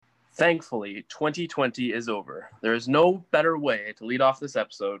Thankfully, 2020 is over. There is no better way to lead off this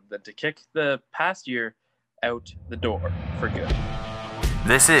episode than to kick the past year out the door for good.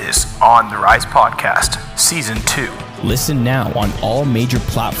 This is On the Rise Podcast, Season 2. Listen now on all major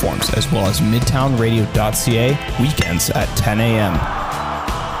platforms as well as midtownradio.ca, weekends at 10 a.m.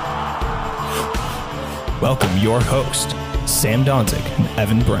 Welcome your host, Sam Donzig and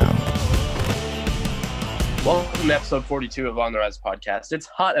Evan Brown. Welcome to episode 42 of On the Rise Podcast. It's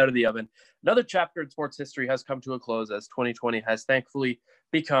hot out of the oven. Another chapter in sports history has come to a close as 2020 has thankfully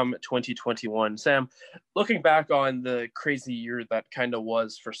become 2021. Sam, looking back on the crazy year that kind of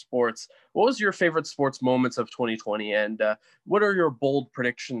was for sports, what was your favorite sports moments of 2020? And what are your bold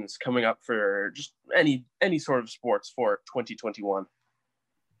predictions coming up for just any sort of sports for 2021?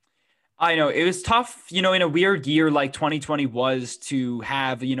 I know it was tough, in a weird year like 2020 was to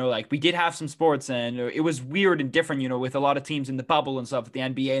have, we did have some sports and it was weird and different, with a lot of teams in the bubble and stuff, the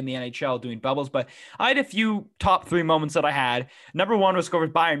NBA and the NHL doing bubbles. But I had a few top three moments that I had. Number one was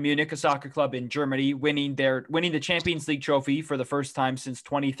with Bayern Munich, a soccer club in Germany, winning the Champions League trophy for the first time since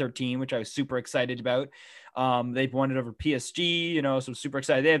 2013, which I was super excited about. They've won it over PSG, so I'm super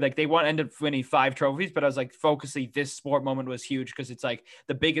excited. Ended up winning 5 trophies, but I was like, focusing this sport moment was huge because it's like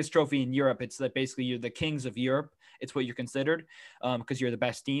the biggest trophy in Europe. It's like basically you're the kings of Europe. It's what you're considered because you're the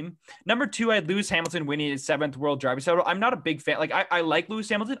best team. Number 2, I had Lewis Hamilton winning his 7th World Drivers' title. I'm not a big fan. Like I like Lewis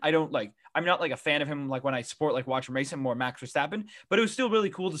Hamilton. I'm not like a fan of him. Like when I watch him race him, more Max Verstappen, but it was still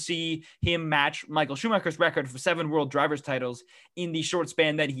really cool to see him match Michael Schumacher's record for 7 World Drivers' titles in the short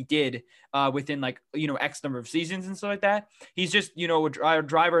span that he did within X number of seasons and stuff like that. He's just, a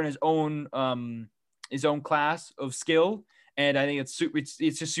driver in his own class of skill. And I think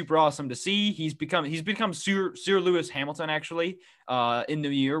it's just super awesome to see. He's become Sir Lewis Hamilton actually in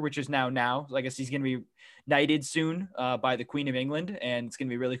the year, which is now. I guess he's going to be knighted soon by the Queen of England, and it's going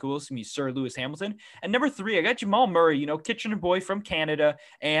to be really cool. It's going to be Sir Lewis Hamilton. And number 3, I got Jamal Murray, Kitchener boy from Canada,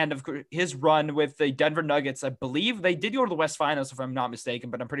 and of course his run with the Denver Nuggets. I believe they did go to the West Finals, if I'm not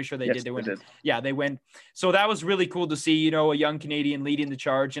mistaken, but I'm pretty sure they did. They win. Yeah, they win. So that was really cool to see, a young Canadian leading the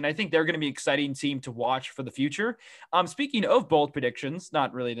charge, and I think they're going to be an exciting team to watch for the future. Speaking of bold predictions,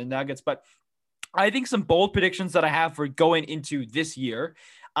 not really the Nuggets, but I think some bold predictions that I have for going into this year.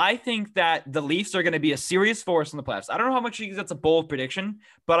 I think that the Leafs are going to be a serious force in the playoffs. I don't know how much that's a bold prediction,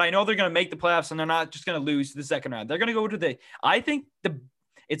 but I know they're going to make the playoffs and they're not just going to lose the second round. They're going to go to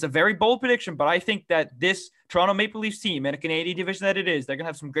it's a very bold prediction, but I think that this Toronto Maple Leafs team in a Canadian division that it is, they're going to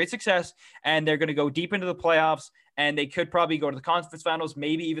have some great success and they're going to go deep into the playoffs and they could probably go to the conference finals,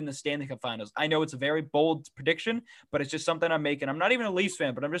 maybe even the Stanley Cup finals. I know it's a very bold prediction, but it's just something I'm making. I'm not even a Leafs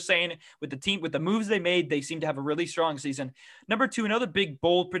fan, but I'm just saying with the team, with the moves they made, they seem to have a really strong season. Number 2, another big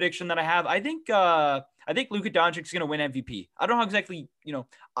bold prediction that I have, I think Luka Doncic is going to win MVP. I don't know how exactly,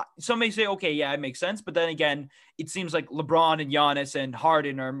 some may say, okay, yeah, it makes sense. But then again, it seems like LeBron and Giannis and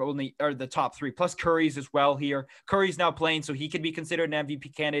Harden are the top 3, plus Curry's as well here. Curry's now playing, so he could be considered an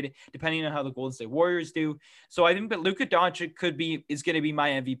MVP candidate, depending on how the Golden State Warriors do. So I think that Luka Doncic is going to be my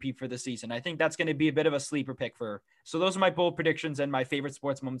MVP for the season. I think that's going to be a bit of a sleeper pick for her. So those are my bold predictions and my favorite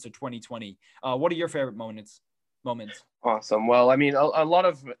sports moments of 2020. What are your favorite moments? Awesome. Well, I mean, a lot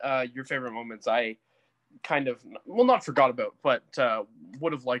of your favorite moments I kind of, not forgot about, but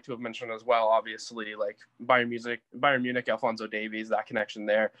would have liked to have mentioned as well. Obviously, like Bayern Munich, Alphonso Davies, that connection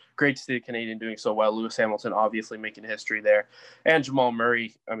there. Great to see the Canadian doing so well. Lewis Hamilton obviously making history there, and Jamal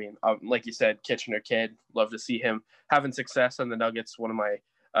Murray. I mean, like you said, Kitchener kid. Love to see him having success. And the Nuggets, one of my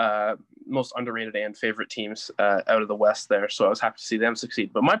most underrated and favorite teams out of the West there. So I was happy to see them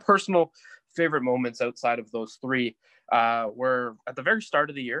succeed. But my personal favorite moments outside of those 3 were at the very start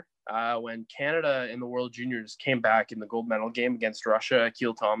of the year when Canada in the World Juniors came back in the gold medal game against Russia,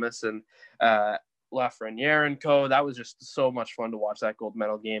 Akil Thomas and Lafreniere and co. That was just so much fun to watch that gold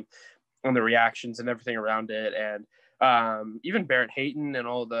medal game and the reactions and everything around it. And even Barrett Hayton and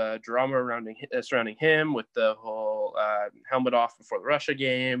all the drama surrounding him with the whole helmet off before the Russia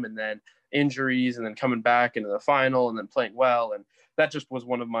game and then injuries and then coming back into the final and then playing well. And that just was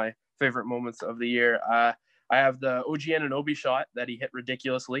one of my favorite moments of the year. I have the OG Anunoby shot that he hit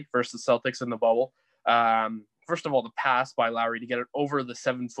ridiculously versus Celtics in the bubble. First of all, the pass by Lowry to get it over the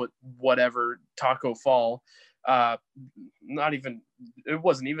 7-foot whatever Taco Fall. It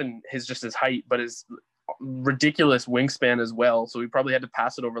wasn't even his height, but his ridiculous wingspan as well. So he probably had to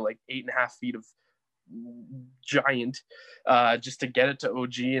pass it over like 8.5 feet of giant just to get it to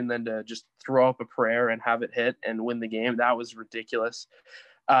OG and then to just throw up a prayer and have it hit and win the game. That was ridiculous.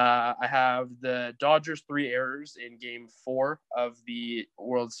 I have the Dodgers 3 errors in game 4 of the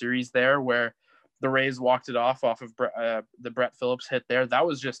World Series there, where the Rays walked it off of the Brett Phillips hit there. That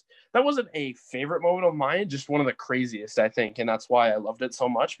wasn't a favorite moment of mine, just one of the craziest, I think. And that's why I loved it so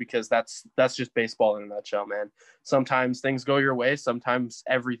much, because that's just baseball in a nutshell, man. Sometimes things go your way. Sometimes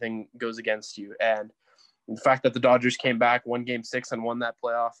everything goes against you. And the fact that the Dodgers came back, won Game 6 and won that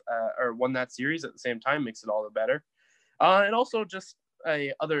won that series at the same time makes it all the better. And also just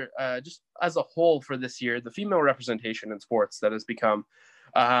just as a whole for this year, the female representation in sports that has become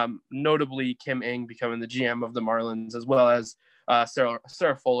notably Kim Ng becoming the GM of the Marlins, as well as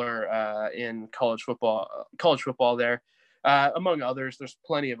Sarah Fuller in college football there, among others. There's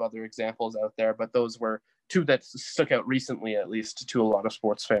plenty of other examples out there, but those were two that stuck out recently, at least to a lot of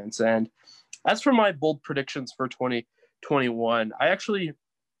sports fans. And as for my bold predictions for 2021,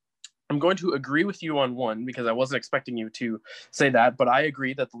 I'm going to agree with you on one, because I wasn't expecting you to say that, but I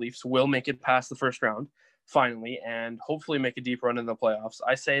agree that the Leafs will make it past the first round finally, and hopefully make a deep run in the playoffs.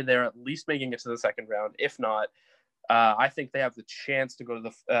 I say they're at least making it to the second round. If not, I think they have the chance to go to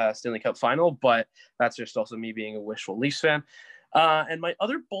the Stanley Cup final, but that's just also me being a wishful Leafs fan. And my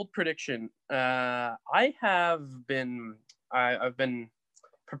other bold prediction, I've been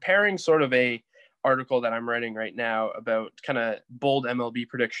preparing sort of a article that I'm writing right now about kind of bold MLB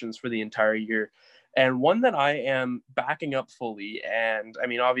predictions for the entire year. And one that I am backing up fully. And I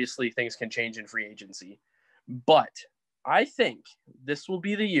mean, obviously things can change in free agency, but I think this will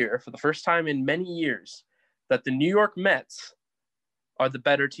be the year, for the first time in many years, that the New York Mets are the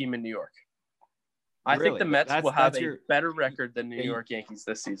better team in New York. I think the Mets will have a better record than New York Yankees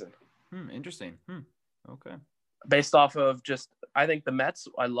this season. Interesting. Okay. Based off of I think the Mets,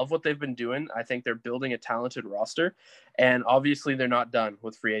 I love what they've been doing. I think they're building a talented roster, and obviously they're not done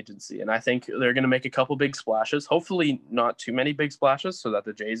with free agency. And I think they're going to make a couple big splashes, hopefully not too many big splashes so that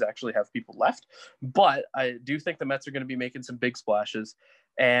the Jays actually have people left. But I do think the Mets are going to be making some big splashes,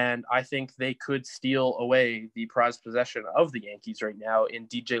 and I think they could steal away the prized possession of the Yankees right now in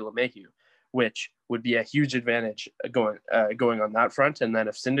DJ LeMahieu, which would be a huge advantage going on that front. And then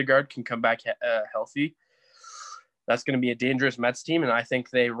if Syndergaard can come back healthy, that's going to be a dangerous Mets team, and I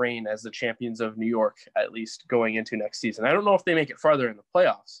think they reign as the champions of New York, at least going into next season. I don't know if they make it farther in the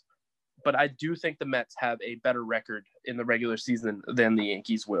playoffs, but I do think the Mets have a better record in the regular season than the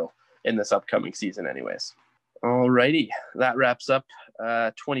Yankees will in this upcoming season anyways. Alrighty, that wraps up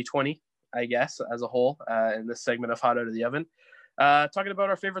 2020, I guess, as a whole, in this segment of Hot Out of the Oven. Talking about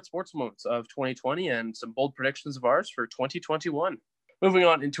our favorite sports moments of 2020 and some bold predictions of ours for 2021. Moving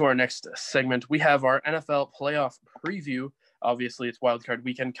on into our next segment, we have our NFL playoff preview. Obviously, it's wildcard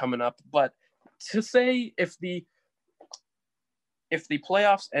weekend coming up, but to say if the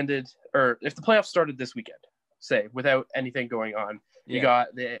playoffs ended, or if the playoffs started this weekend, say, without anything going on, you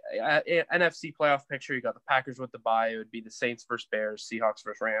got the NFC playoff picture, you got the Packers with the bye, it would be the Saints versus Bears, Seahawks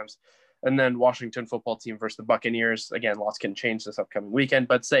versus Rams, and then Washington football team versus the Buccaneers. Again, lots can change this upcoming weekend,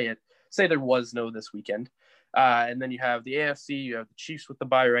 but say there was no this weekend. And then you have the AFC, you have the Chiefs with the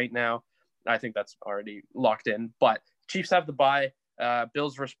bye right now. I think that's already locked in, but Chiefs have the bye.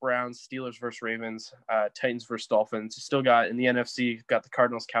 Bills versus Browns, Steelers versus Ravens, Titans versus Dolphins. You still got in the NFC, you've got the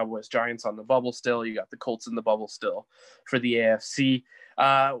Cardinals, Cowboys, Giants on the bubble still. You got the Colts in the bubble still for the AFC.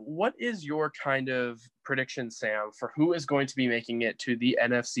 What is your kind of prediction, Sam, for who is going to be making it to the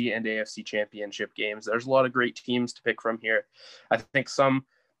NFC and AFC championship games? There's a lot of great teams to pick from here. I think some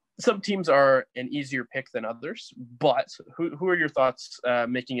teams are an easier pick than others, but who are your thoughts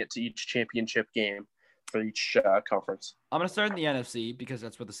making it to each championship game for each conference? I'm going to start in the NFC because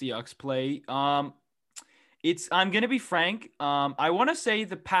that's where the Seahawks play. I'm going to be frank. I want to say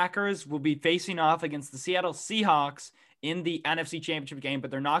the Packers will be facing off against the Seattle Seahawks in the NFC Championship game,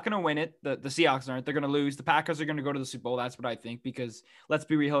 but they're not going to win it. The Seahawks aren't. They're going to lose. The Packers are going to go to the Super Bowl. That's what I think, because let's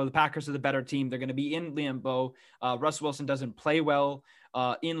be real, the Packers are the better team. They're going to be in Lambeau. Russ Wilson doesn't play well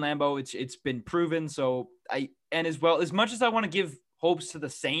in Lambeau. It's been proven. So as much as I want to give hopes to the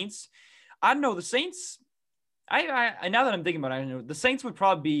Saints, I don't know, the Saints, I now that I'm thinking about it, I don't know, the Saints would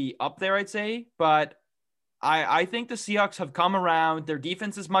probably be up there, I'd say, but I think the Seahawks have come around. Their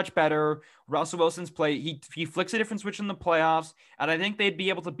defense is much better. Russell Wilson's play, he flicks a different switch in the playoffs, and I think they'd be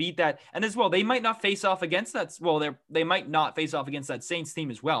able to beat that. And as well, they might not face off against that. Well, they might not face off against that Saints team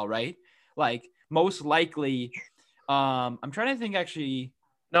as well, right? Like, most likely, I'm trying to think actually.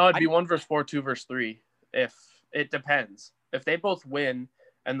 No, it'd be 1 versus 4, 2 versus 3. If it depends. If they both win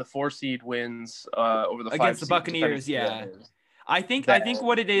and the 4 seed wins over the 5 against the Buccaneers, yeah. I think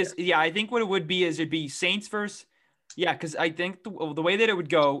what it is, I think what it would be is it'd be Saints versus, because I think the way that it would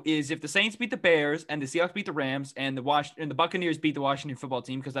go is if the Saints beat the Bears and the Seahawks beat the Rams and the Buccaneers beat the Washington football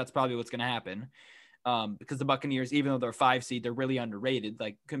team, because that's probably what's going to happen. because the Buccaneers, even though they're a 5 seed, they're really underrated.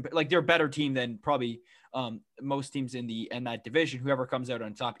 Like they're a better team than probably most teams in that division. Whoever comes out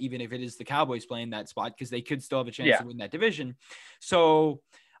on top, even if it is the Cowboys playing that spot, because they could still have a chance to win that division. So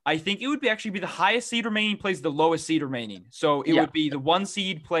I think it would actually be the highest seed remaining plays the lowest seed remaining. So it would be the 1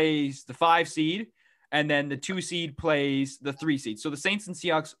 seed plays the 5 seed, and then the 2 seed plays the 3 seed. So the Saints and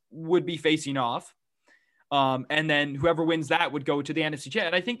Seahawks would be facing off. And then whoever wins that would go to the NFC Championship.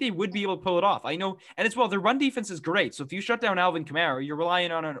 And I think they would be able to pull it off. I know. And as well, their run defense is great. So if you shut down Alvin Kamara, you're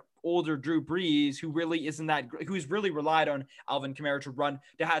relying on an older Drew Brees who's really relied on Alvin Kamara to run,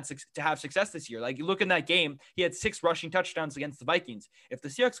 to have success this year. Like you look in that game, he had 6 rushing touchdowns against the Vikings. If the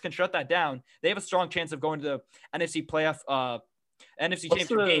Seahawks can shut that down, they have a strong chance of going to the NFC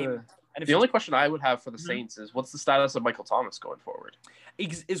Championship game. The only question I would have for the Saints is what's the status of Michael Thomas going forward?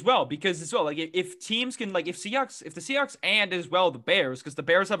 As well, because like if teams can, like if the Seahawks and as well the Bears, because the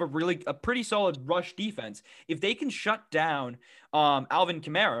Bears have a pretty solid rush defense, if they can shut down Alvin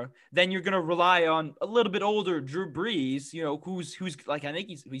Kamara, then you're going to rely on a little bit older Drew Brees, who's like, I think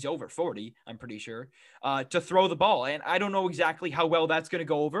he's over 40, I'm pretty sure, to throw the ball. And I don't know exactly how well that's going to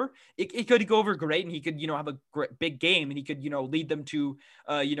go over. It could go over great, and he could, have a great big game, and he could, lead them to,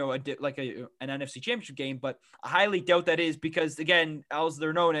 an NFC Championship game. But I highly doubt that is because, again, as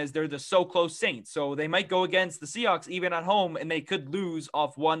they're known as, they're the so close Saints. So they might go against the Seahawks even at home, and they could lose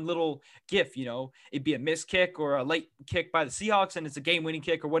off one little gif, it'd be a missed kick or a late kick by the Seahawks, and it's a game-winning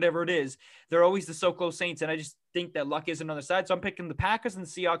kick or whatever it is. They're always the so close Saints, and I just think that luck is another side. So I'm picking the Packers and the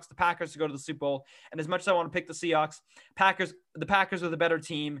Seahawks. The Packers to go to the Super Bowl, and as much as I want to pick the Seahawks, the Packers are the better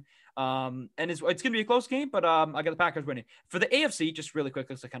team. And it's going to be a close game, but I got the Packers winning. For the AFC, just really quick,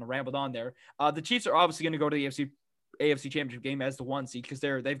 because I kind of rambled on there. The Chiefs are obviously going to go to the AFC Championship game as the 1 seed because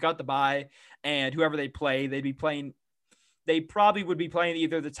they've got the bye, and whoever they play, they probably would be playing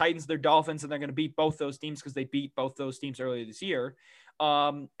either the Titans or the Dolphins, and they're going to beat both those teams because they beat both those teams earlier this year.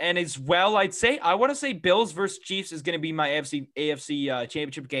 And as well, I want to say Bills versus Chiefs is going to be my AFC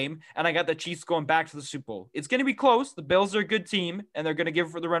championship game. And I got the Chiefs going back to the Super Bowl. It's going to be close. The Bills are a good team and they're going to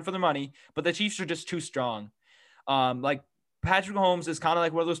give for the run for the money, but the Chiefs are just too strong. Like Patrick Mahomes is kind of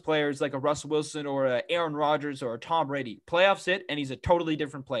like one of those players like a Russell Wilson or a Aaron Rodgers or a Tom Brady. Playoffs hit and he's a totally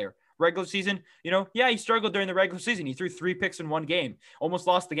different player. Regular season, he struggled during the regular season. He threw 3 picks in one game, almost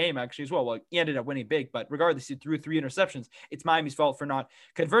lost the game actually as well. Well, he ended up winning big, but regardless, he threw 3 interceptions. It's Miami's fault for not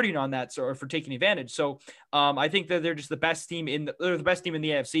converting on that or for taking advantage. So I think that they're just the best team they're the best team in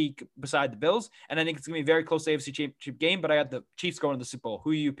the AFC beside the Bills. And I think it's going to be a very close AFC championship game, but I got the Chiefs going to the Super Bowl. Who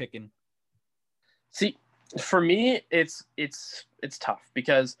are you picking? See, for me, it's tough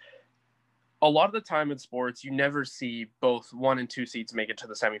because a lot of the time in sports, you never see both 1 and 2 seeds make it to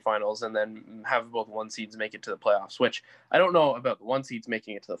the semifinals and then have both 1 seeds make it to the playoffs, which I don't know about the 1 seeds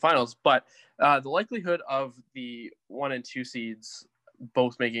making it to the finals, but the likelihood of the 1 and 2 seeds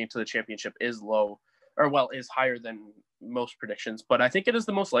both making it to the championship is higher than most predictions, but I think it is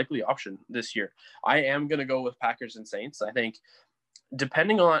the most likely option this year. I am going to go with Packers and Saints. I think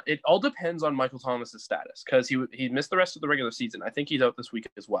it all depends on Michael Thomas's status because he missed the rest of the regular season. I think he's out this week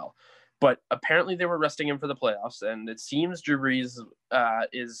as well, but apparently they were resting him for the playoffs, and it seems Drew Brees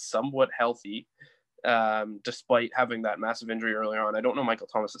is somewhat healthy despite having that massive injury earlier on. I don't know Michael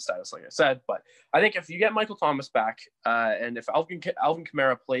Thomas's status, like I said, but I think if you get Michael Thomas back and if Alvin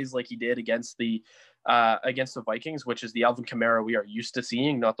Kamara plays like he did against the Vikings, which is the Alvin Kamara we are used to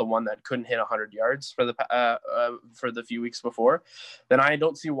seeing, not the one that couldn't hit 100 yards for the few weeks before, then I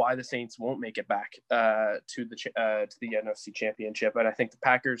don't see why the Saints won't make it back to the NFC Championship. And I think the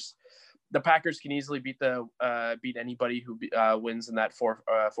Packers can easily beat anybody who wins in that 4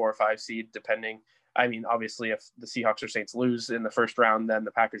 or 5 seed, depending. I mean, obviously, if the Seahawks or Saints lose in the first round, then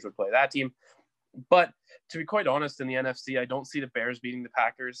the Packers would play that team. But to be quite honest, in the NFC, I don't see the Bears beating the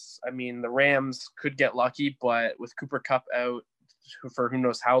Packers. I mean, the Rams could get lucky, but with Cooper Kupp out for who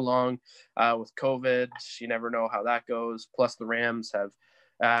knows how long, with COVID, you never know how that goes. Plus, the Rams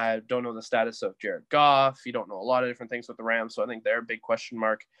don't know the status of Jared Goff. You don't know a lot of different things with the Rams, so I think they're a big question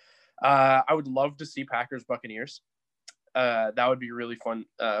mark. I would love to see Packers Buccaneers. That would be a really fun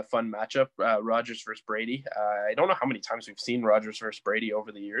matchup. Rodgers versus Brady. I don't know how many times we've seen Rodgers versus Brady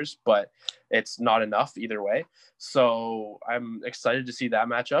over the years, but it's not enough either way. So I'm excited to see that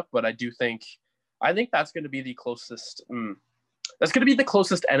matchup. But I think that's going to be the closest. That's going to be the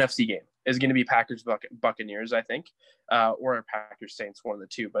closest NFC game. Is going to be Packers Buccaneers, I think, or Packers Saints, one of the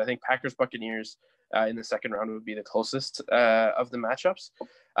two. But I think Packers Buccaneers in the second round would be the closest of the matchups.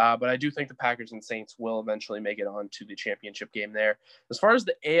 But I do think the Packers and Saints will eventually make it on to the championship game there. As far as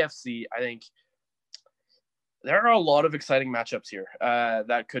the AFC, I think There are a lot of exciting matchups here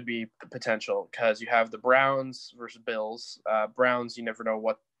that could be potential because you have the Browns versus Bills. Browns, you never know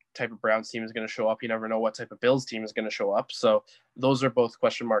what type of Browns team is going to show up. You never know what type of Bills team is going to show up. So those are both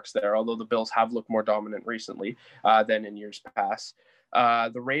question marks there, although the Bills have looked more dominant recently than in years past.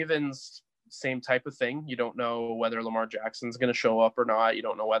 The Ravens, same type of thing. You don't know whether Lamar Jackson's going to show up or not. You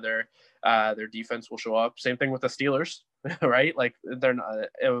don't know whether their defense will show up. Same thing with the Steelers, right? Like they're not.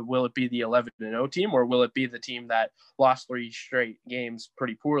 Will it be the 11-0 team, or will it be the team that lost 3 straight games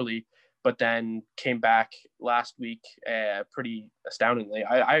pretty poorly, but then came back last week pretty astoundingly?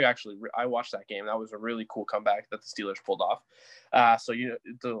 I watched that game. That was a really cool comeback that the Steelers pulled off. So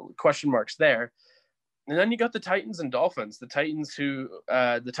the question marks there. And then you got the Titans and Dolphins. The Titans who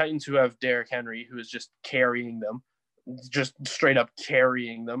have Derrick Henry, who is just carrying them, just straight up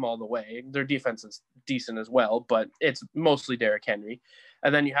carrying them all the way. Their defense is decent as well, but it's mostly Derrick Henry.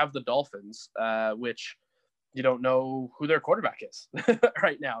 And then you have the Dolphins, which you don't know who their quarterback is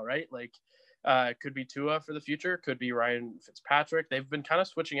right now, right? Like, could be Tua for the future, could be Ryan Fitzpatrick. They've been kind of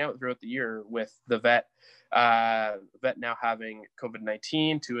switching out throughout the year with the vet now having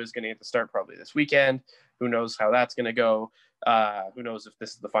COVID-19. Tua is going to get the start probably this weekend. Who knows how that's going to go? Who knows if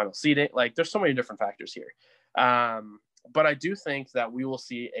this is the final seeding? Like, there's so many different factors here. But I do think that we will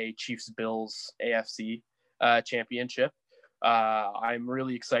see a Chiefs-Bills AFC championship. I'm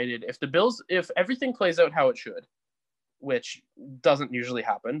really excited. If everything plays out how it should, which doesn't usually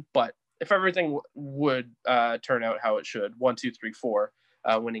happen, but if everything would turn out how it should, 1, 2, 3, 4,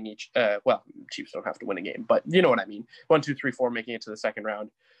 winning each. Well, Chiefs don't have to win a game, but you know what I mean. 1, 2, 3, 4, making it to the second round.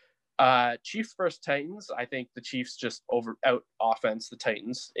 Chiefs versus Titans. I think the Chiefs just out offense the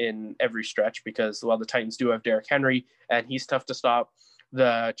Titans in every stretch because, well, the Titans do have Derrick Henry, and he's tough to stop.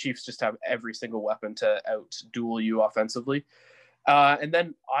 The Chiefs just have every single weapon to out duel you offensively. And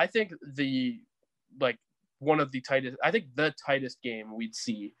then I think the tightest game we'd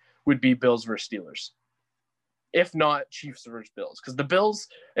see would be Bills versus Steelers. If not Chiefs versus Bills. Because the Bills,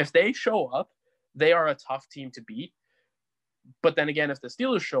 if they show up, they are a tough team to beat. But then again, if the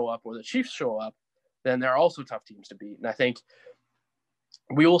Steelers show up or the Chiefs show up, then they're also tough teams to beat. And I think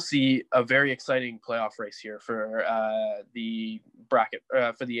we will see a very exciting playoff race here for the bracket,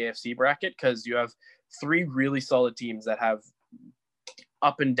 for the AFC bracket, because you have 3 really solid teams that have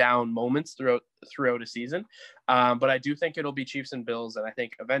up and down moments throughout a season. But I do think it'll be Chiefs and Bills, and I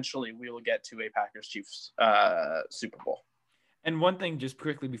think eventually we will get to a Packers-Chiefs Super Bowl. And one thing just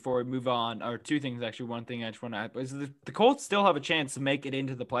quickly before we move on, or 2 things actually, one thing I just want to add is the Colts still have a chance to make it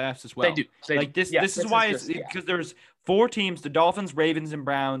into the playoffs as well. They do. This is why because there's 4 teams, the Dolphins, Ravens, and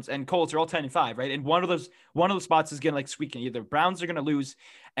Browns, and Colts are all 10-5, right? And one of the spots is going to like squeak in. Either Browns are going to lose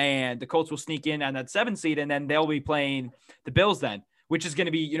and the Colts will sneak in on that 7 seed, and then they'll be playing the Bills then, which is going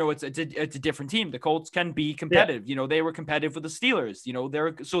to be, it's a different team. The Colts can be competitive. Yeah. They were competitive with the Steelers.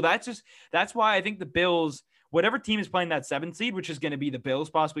 That's why I think the Bills, whatever team is playing that 7th seed, which is going to be the Bills,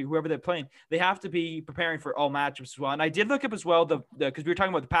 possibly whoever they're playing, they have to be preparing for all matchups as well. And I did look up as well, because we were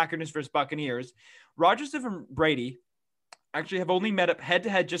talking about the Packers versus Buccaneers. Rodgers and Brady actually have only met up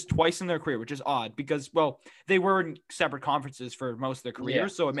head-to-head just twice in their career, which is odd because, well, they were in separate conferences for most of their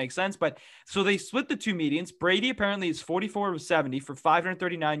careers, so it makes sense. But so they split the 2 meetings. Brady apparently is 44 of 70 for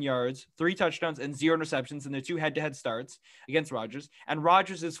 539 yards, 3 touchdowns, and 0 interceptions in their 2 head-to-head starts against Rodgers. And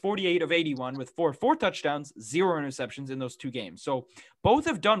Rodgers is 48 of 81 with 4 touchdowns, 0 interceptions in those 2 games. So both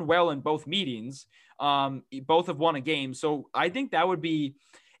have done well in both meetings. Both have won a game. So I think that would be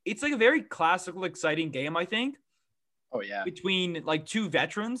 – it's like a very classical, exciting game, I think. Oh, yeah. Between like 2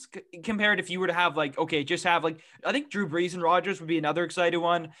 veterans compared if you were to have I think Drew Brees and Rodgers would be another exciting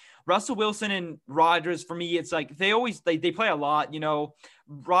one. Russell Wilson and Rodgers, for me, it's like they play a lot.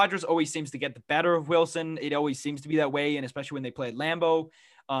 Rodgers always seems to get the better of Wilson. It always seems to be that way. And especially when they play at Lambeau.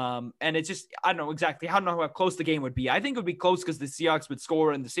 And it's just, I don't know how close the game would be. I think it would be close because the Seahawks would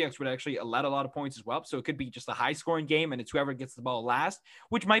score and the Seahawks would actually let a lot of points as well. So it could be just a high scoring game and it's whoever gets the ball last,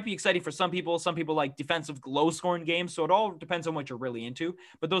 which might be exciting for some people. Some people like defensive low scoring games. So it all depends on what you're really into.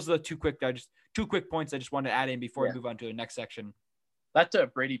 But those are the 2 quick points I just wanted to add in before we move on to the next section. That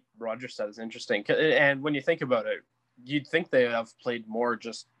Brady Rodgers set is interesting. And when you think about it, you'd think they have played more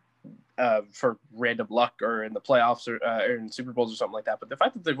just for random luck or in the playoffs or in Super Bowls or something like that. But the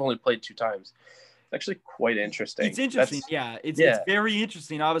fact that they've only played 2 times, it's actually quite interesting. It's interesting. It's very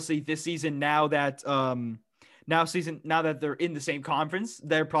interesting. Obviously this season now that now that they're in the same conference,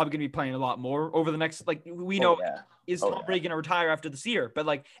 they're probably going to be playing a lot more over the next, like we know, is Tom Brady going to retire after this year? But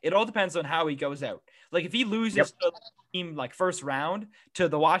like, it all depends on how he goes out. Like if he loses to team like first round to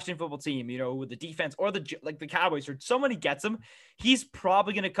the Washington football team, with the defense or the Cowboys or someone he gets him, he's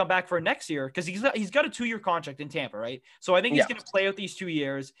probably going to come back for next year because he's got a 2-year contract in Tampa, right? So I think he's going to play out these 2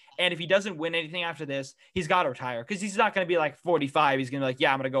 years, and if he doesn't win anything after this, he's got to retire because he's not going to be like 45. He's going to be like,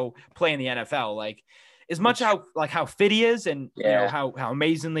 yeah, I'm going to go play in the NFL. Like as much how fit he is and how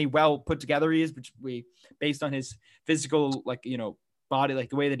amazingly well put together he is, which based on his physical body, like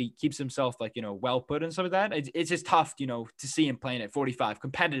the way that he keeps himself well put and stuff like that. It's just tough, to see him playing at 45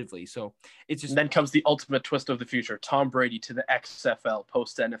 competitively. So it's just. And then comes the ultimate twist of the future: Tom Brady to the XFL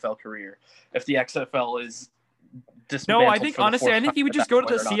post NFL career. If the XFL is no, I think honestly, I think he would just go to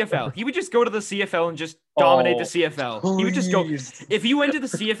the CFL. He would just go to the CFL and just dominate the CFL. Please. He would just go. If he went to the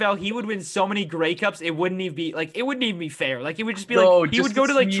CFL, he would win so many Grey Cups. It wouldn't even be fair. Like it would just be he would go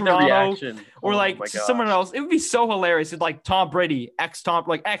to like Toronto or someone else. It would be so hilarious. It's like Tom Brady, ex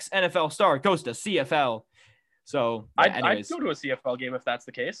NFL star, goes to CFL. So I'd go to a CFL game if that's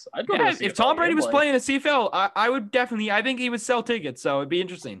the case. I'd go to a CFL if Tom Brady was playing a CFL, I would definitely. I think he would sell tickets. So it'd be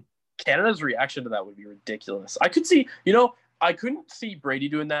interesting. Canada's reaction to that would be ridiculous. I could see, I couldn't see Brady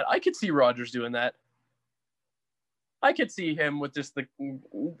doing that. I could see Rodgers doing that. I could see him with just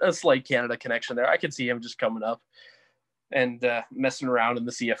a slight Canada connection there. I could see him just coming up and messing around in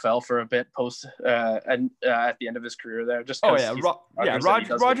the CFL for a bit post and at the end of his career there. Just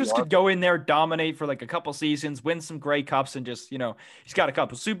Rodgers could go in there, dominate for like a couple seasons, win some Grey Cups, and just he's got a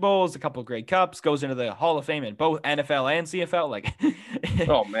couple Super Bowls, a couple Grey Cups, goes into the Hall of Fame in both NFL and CFL. Like,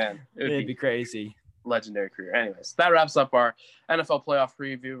 oh man, it'd be crazy. Legendary career. Anyways, that wraps up our NFL playoff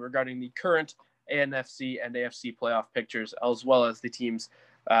preview regarding the current NFC and AFC playoff pictures, as well as the teams,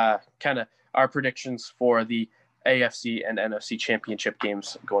 kind of our predictions for the AFC and NFC championship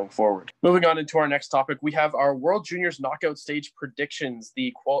games going forward. Moving on into our next topic, we have our World Juniors knockout stage predictions.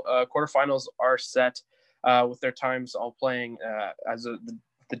 The quarterfinals are set with their times all playing as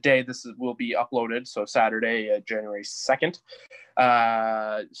the day this will be uploaded, so Saturday, January 2nd.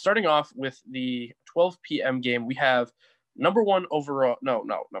 Starting off with the 12 p.m. game, we have number 2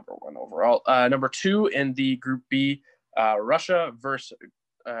 in the Group B, Russia versus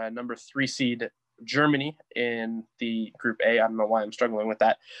number 3 seed Germany in the Group A. I don't know why I'm struggling with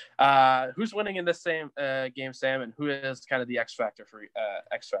that. Who's winning in this same game, Sam, and who is kind of the X factor for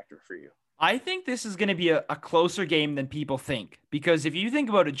you? I think this is going to be a closer game than people think, because if you think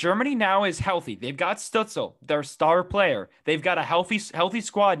about it, Germany now is healthy. They've got Stützle, their star player. They've got a healthy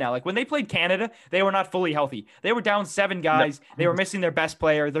squad now. Like when they played Canada, they were not fully healthy. They were down 7 guys. No. They were missing their best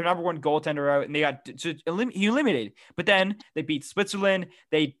player, their number 1 goaltender out, and they got eliminated. But then they beat Switzerland.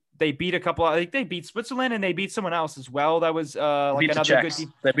 They beat a couple. I think they beat Switzerland and they beat someone else as well. That was another good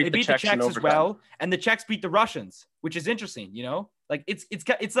team. They beat the Czechs as well, and the Czechs beat the Russians, which is interesting. Like it's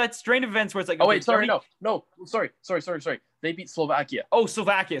that strain of events where it's like. Oh wait, sorry. They beat Slovakia. Oh,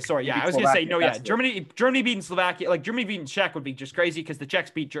 Slovakia. Sorry, yeah, I was gonna say no. Yeah, Germany beating Slovakia, like Germany beating Czech would be just crazy because the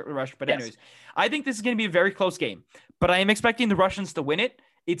Czechs beat Russia. But anyways, I think this is gonna be a very close game. But I am expecting the Russians to win it.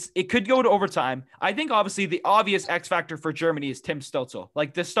 It could go to overtime. I think obviously the obvious X factor for Germany is Tim Stützle,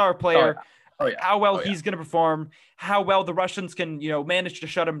 like the star player. How well he's going to perform, how well the Russians can, manage to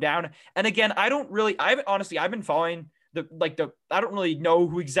shut him down. And again, I've been following I don't really know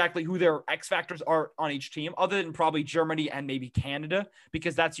who their X factors are on each team, other than probably Germany and maybe Canada,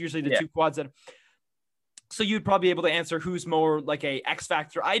 because that's usually the 2 quads that. So you'd probably be able to answer who's more like a X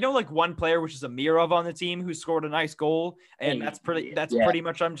factor. I know like one player, which is Amirov on the team, who scored a nice goal, and that's pretty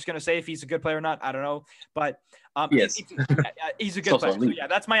much. I'm just gonna say if he's a good player or not. I don't know, but he's a good player. So yeah,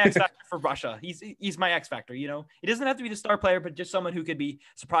 that's my X factor for Russia. He's my X factor. It doesn't have to be the star player, but just someone who could be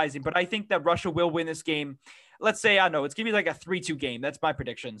surprising. But I think that Russia will win this game. Let's say it's gonna be like a 3-2 game. That's my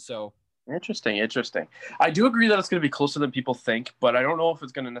prediction. So. Interesting. I do agree that it's going to be closer than people think, but I don't know if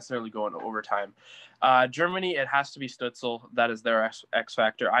it's going to necessarily go into overtime. Germany, it has to be Stützle. That is their X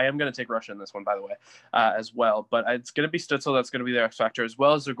factor. I am going to take Russia in this one, by the way, as well. But it's going to be Stützle that's going to be their X factor, as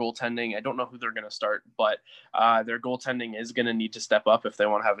well as their goaltending. I don't know who they're going to start, but their goaltending is going to need to step up if they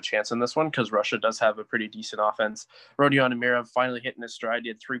want to have a chance in this one, because Russia does have a pretty decent offense. Rodion Amirov finally hitting his stride. He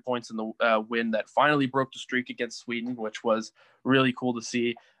had 3 points in the win that finally broke the streak against Sweden, which was really cool to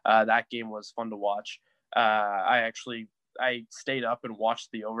see. That game was fun to watch. I I stayed up and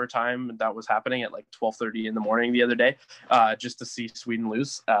watched the overtime that was happening at like 12:30 in the morning the other day, just to see Sweden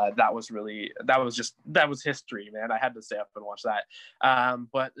lose. That was history, man. I had to stay up and watch that.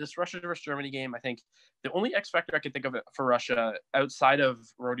 But this Russia versus Germany game, I think the only X factor I could think of for Russia outside of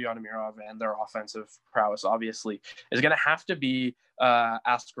Rodion Amirov and their offensive prowess, obviously, is going to have to be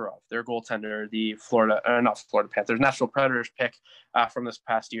Askarov, their goaltender, the not Florida Panthers, National Predators pick from this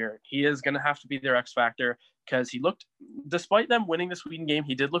past year. He is going to have to be their X factor because he looked, despite them winning the Sweden game,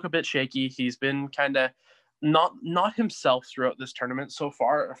 he did look a bit shaky. He's been kind of not himself throughout this tournament so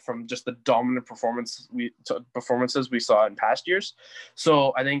far from just the dominant performances we saw in past years.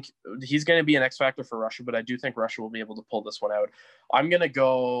 So I think he's going to be an X factor for Russia, but I do think Russia will be able to pull this one out. I'm going to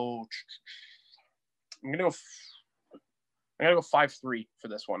go 5-3 for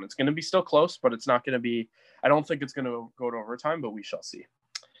this one. It's going to be still close, but it's not going to be, I don't think it's going to go to overtime, but we shall see.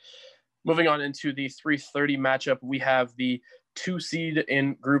 Moving on into the 3:30 matchup, we have the 2 seed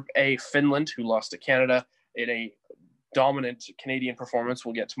in Group A, Finland, who lost to Canada in a dominant Canadian performance.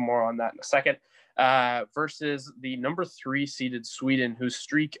 We'll get to more on that in a second. Versus the number 3 seeded Sweden, whose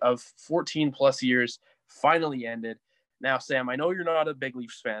streak of 14 plus years finally ended. Now, Sam, I know you're not a big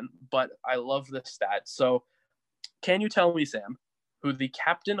Leafs fan, but I love this stat. So can you tell me, Sam, who the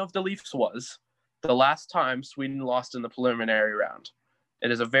captain of the Leafs was the last time Sweden lost in the preliminary round? It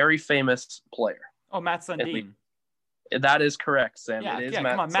is a very famous player. Oh, Matt Sundin. That is correct, Sam. Yeah, it is yeah.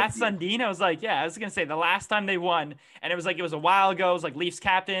 Come on, Matt Sundin. I was gonna say the last time they won, and it was a while ago. It was like Leafs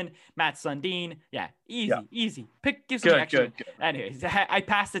captain Matt Sundin. Yeah, easy. Give some extra. Good. Anyways, I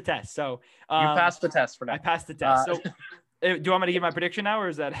passed the test. So you passed the test for now. I passed the test. So do you want me to give my prediction now, or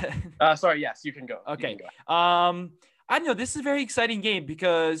is that? Sorry. Yes, you can go. Okay. I know this is a very exciting game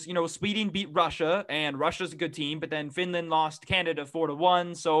because, Sweden beat Russia and Russia's a good team, but then Finland lost Canada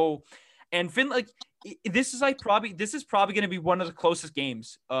 4-1. So, and Finland, this is probably going to be one of the closest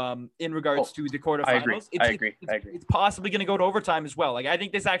games in regards to the quarterfinals. I agree. It's possibly going to go to overtime as well. Like, I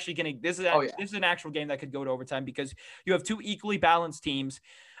think this is an actual game that could go to overtime because you have 2 equally balanced teams.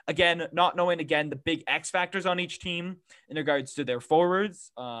 Again, not knowing the big X factors on each team in regards to their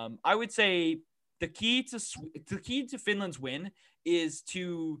forwards. I would say the key to Finland's win is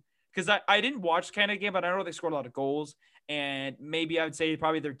because I didn't watch the Canada game, but I know they scored a lot of goals, and maybe I would say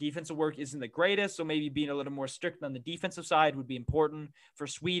probably their defensive work isn't the greatest, so maybe being a little more strict on the defensive side would be important for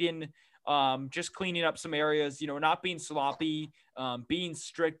Sweden. Just cleaning up some areas, not being sloppy, being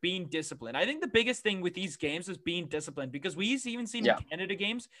strict, being disciplined. I think the biggest thing with these games is being disciplined because we've even seen in Canada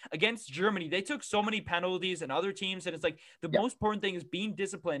games against Germany, they took so many penalties and other teams. And it's like the most important thing is being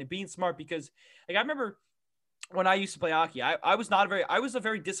disciplined and being smart because I remember when I used to play hockey, I was a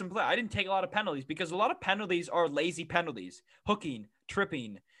very disciplined player. I didn't take a lot of penalties because a lot of penalties are lazy penalties, hooking,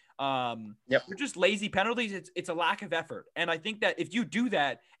 tripping. They're just lazy penalties. It's a lack of effort. And I think that if you do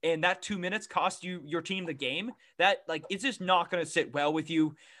that and that 2 minutes cost your team the game, that it's just not going to sit well with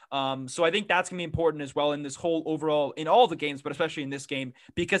you. So I think that's going to be important as well in this whole overall, in all the games, but especially in this game,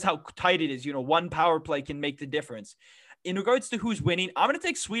 because how tight it is, one power play can make the difference. In regards to who's winning, I'm going to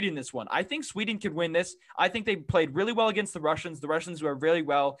take Sweden this one. I think Sweden could win this. I think they played really well against the Russians. The Russians were really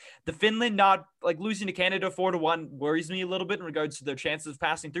well. The Finland not losing to Canada 4-1 worries me a little bit in regards to their chances of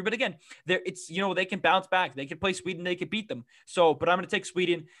passing through. But again, they can bounce back. They can play Sweden. They can beat them. But I'm going to take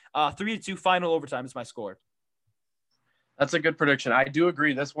Sweden 3-2 final overtime is my score. That's a good prediction. I do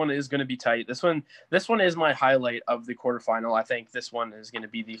agree. This one is going to be tight. This one is my highlight of the quarterfinal. I think this one is going to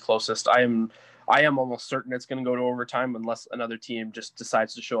be the closest. I am almost certain it's going to go to overtime unless another team just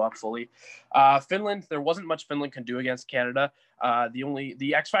decides to show up fully. Finland, there wasn't much Finland can do against Canada.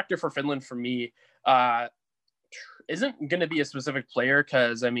 The X factor for Finland for me isn't going to be a specific player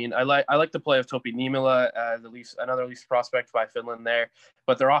because I like the play of Topi Niemela, another Leafs prospect by Finland there,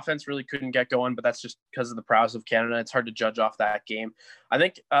 but their offense really couldn't get going. But that's just because of the prowess of Canada. It's hard to judge off that game. I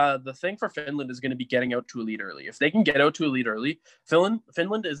think the thing for Finland is going to be getting out to a lead early. If they can get out to a lead early,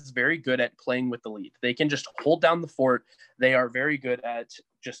 Finland is very good at playing with the lead. They can just hold down the fort. They are very good at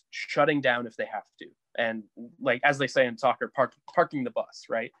just shutting down if they have to. And as they say in soccer, parking the bus,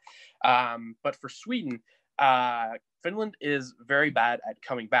 right? But for Sweden, Finland is very bad at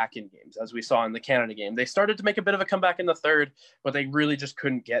coming back in games, as we saw in the Canada game. They started to make a bit of a comeback in the third, but they really just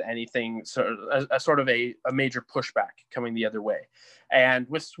couldn't get anything, a major pushback coming the other way. And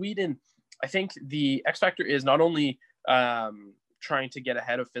with Sweden, I think the X factor is not only trying to get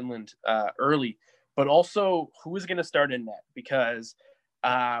ahead of Finland early, but also who is going to start in net, because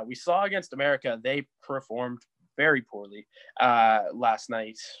we saw against America, they performed very poorly last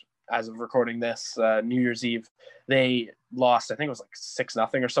night. as of recording this, New Year's Eve. They lost, I think it was like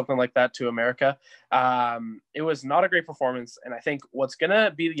 6-0 or something like that to America. It was not a great performance. And I think what's going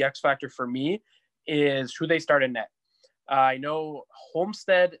to be the X factor for me is who they start in net. I know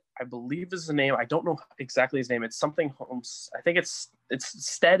Homestead, I believe is the name. I don't know exactly his name. It's something Holmes. I think it's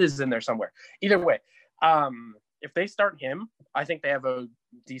Stead is in there somewhere. Either way, if they start him, I think they have a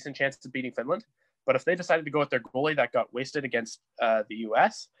decent chance of beating Finland. But if they decided to go with their goalie that got wasted against the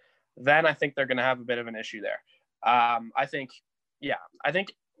U.S., then I think they're going to have a bit of an issue there. I think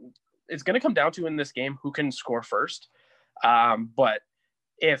it's going to come down to in this game who can score first. But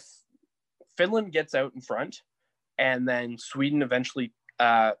if Finland gets out in front, and then Sweden eventually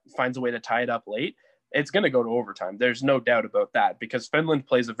finds a way to tie it up late, it's going to go to overtime. There's no doubt about that because Finland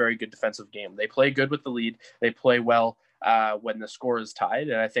plays a very good defensive game. They play good with the lead. They play well when the score is tied.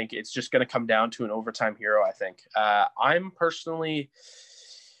 And I think it's just going to come down to an overtime hero, I think. I'm personally...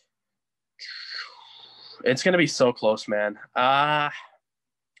 It's going to be so close, man.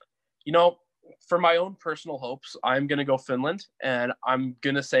 For my own personal hopes, I'm going to go Finland, and I'm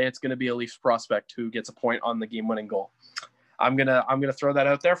going to say it's going to be a Leafs prospect who gets a point on the game-winning goal. I'm going to throw that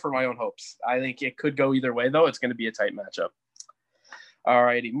out there for my own hopes. I think it could go either way, though. It's going to be a tight matchup. All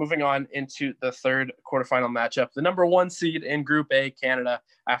righty, moving on into the third quarterfinal matchup. The number 1 seed in Group A, Canada,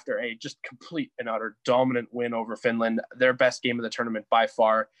 after a just complete and utter dominant win over Finland. Their best game of the tournament by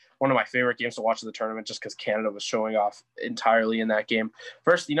far. One of my favorite games to watch of the tournament just because Canada was showing off entirely in that game.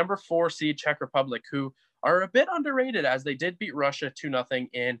 First, the number 4 seed Czech Republic, who are a bit underrated as they did beat Russia 2-0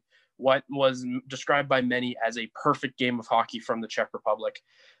 in what was described by many as a perfect game of hockey from the Czech Republic.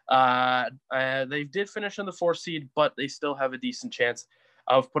 They did finish in the 4th seed, but they still have a decent chance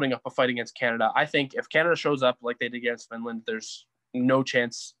of putting up a fight against Canada. I think if Canada shows up like they did against Finland, there's no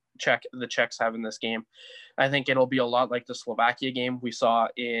chance the Czechs have in this game. I think it'll be a lot like the Slovakia game we saw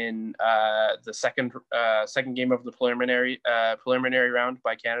in the second game of the preliminary round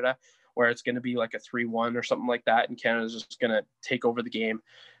by Canada, where it's going to be like a 3-1 or something like that, and Canada's just going to take over the game.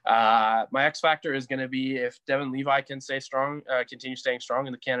 My X factor is going to be if Devon Levi can stay strong, continue staying strong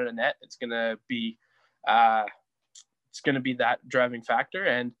in the Canada net. It's going to be that driving factor.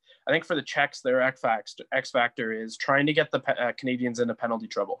 And I think for the Czechs, their X factor is trying to get the Canadians into penalty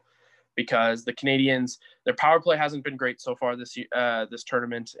trouble, because the Canadians, their power play hasn't been great so far this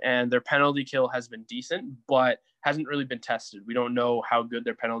tournament, and their penalty kill has been decent, but hasn't really been tested. We don't know how good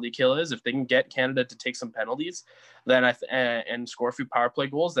their penalty kill is. If they can get Canada to take some penalties, then and score a few power play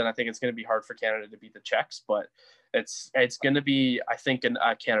goals, then I think it's going to be hard for Canada to beat the Czechs. But it's going to be, I think,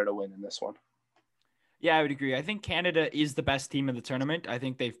 a Canada win in this one. Yeah, I would agree. I think Canada is the best team in the tournament. I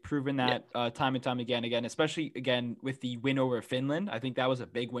think they've proven that time and time again, especially again with the win over Finland. I think that was a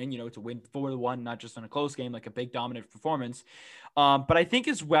big win, to win 4-1, not just on a close game, like a big dominant performance. But I think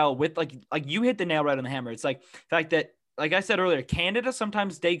as well with like you hit the nail right on the hammer. It's like the fact that, like I said earlier, Canada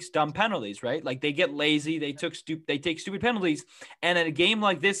sometimes takes dumb penalties, right? Like they get lazy, they take stupid penalties. And in a game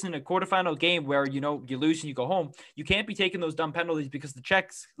like this, in a quarterfinal game where, you lose and you go home, you can't be taking those dumb penalties because the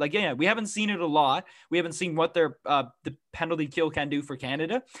Czechs, we haven't seen it a lot. We haven't seen what their the penalty kill can do for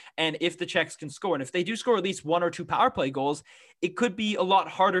Canada. And if the Czechs can score, and if they do score at least 1 or 2 power play goals, it could be a lot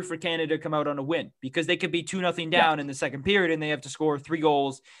harder for Canada to come out on a win, because they could be 2-0 down in the second period and they have to score 3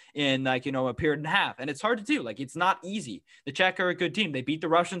 goals in a period and a half. And it's hard to do. It's not easy. The Czech are a good team. They beat the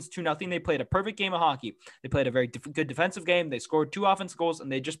Russians 2-0. They played a perfect game of hockey. They played a very good defensive game. They scored 2 offensive goals and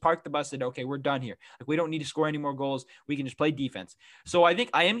they just parked the bus and said, okay, we're done here. We don't need to score any more goals. We can just play defense. So I think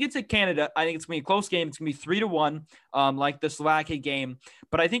I am going to take Canada. I think it's going to be a close game. It's going to be 3-1, like the Slovakia game.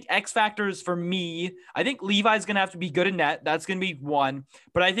 But I think X factors for me, I think Levi's going to have to be good in net. That's going to be 1.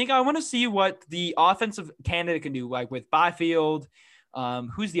 But I think I want to see what the offensive Canada can do, like with Byfield.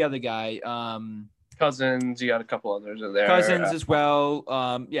 Who's the other guy? Cousins. You got a couple others in there. Cousins as well.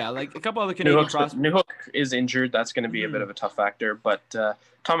 Like a couple other Canadian prospects. Newhook is injured. That's going to be a bit of a tough factor. But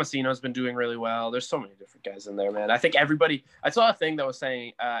Tomasino's been doing really well. There's so many different guys in there, man. I think everybody. I saw a thing that was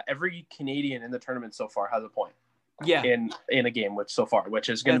saying every Canadian in the tournament so far has a point. In a game which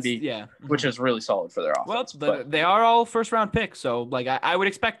is going to be which is really solid for their offense. Well, they are all first round picks, so I would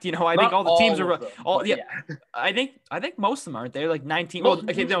expect, I think all the teams are all I think most of them aren't. They're like 19. Well,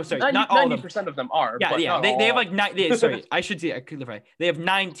 okay, no, sorry, 90, not all 90% of them are. They have like 9. Sorry, I should clarify. They have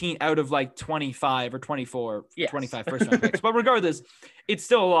 19 out of like 25 or 24, 25 first round picks. But regardless, it's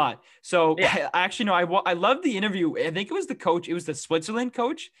still a lot. So actually, no, I love the interview. I think it was the coach. It was the Switzerland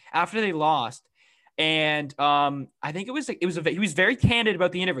coach after they lost. And I think he was very candid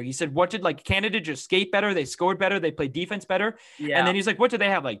about the interview. He said, what did like Canada just skate better? They scored better. They played defense better. Yeah. And then he's like, what did they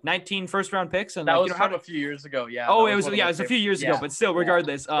have? Like 19 first round picks? And that like, was how a few years ago. Yeah. Oh, it was a few years ago, but still,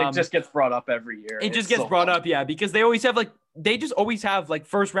 regardless, it just gets brought up every year. It just gets brought up, yeah, because they always have like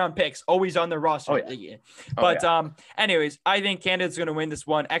first round picks always on their roster. Oh, yeah. But anyways, I think Canada's going to win this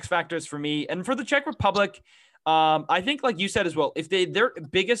one. X factors for me, and for the Czech Republic. I think, like you said as well, if their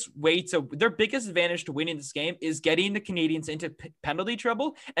biggest advantage to winning this game is getting the Canadians into penalty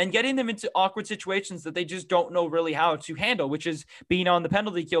trouble and getting them into awkward situations that they just don't know really how to handle, which is being on the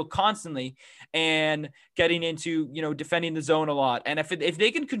penalty kill constantly and getting into, defending the zone a lot. And if they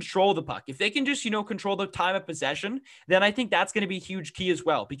can control the puck, if they can just, control the time of possession, then I think that's going to be a huge key as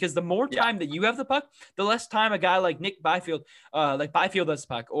well, because the more time that you have the puck, the less time a guy like Nick Byfield, has the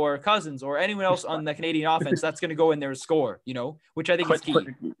puck, or Cousins, or anyone else on the Canadian offense that's going to go in there and score, which I think is key.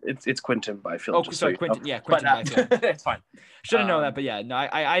 It's Quinton Byfield. Oh, sorry, Quinton. Yeah, Quinton Byfield. It's fine. Should have known that, but yeah, no,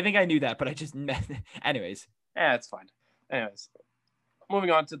 I think I knew that, but I just, anyways. Yeah, it's fine. Anyways,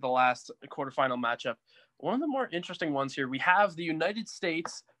 moving on to the last quarterfinal matchup. One of the more interesting ones here, we have the United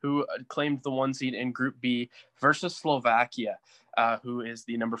States, who claimed the 1 seed in Group B, versus Slovakia, who is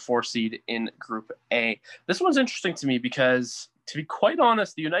the number 4 seed in Group A. This one's interesting to me because, to be quite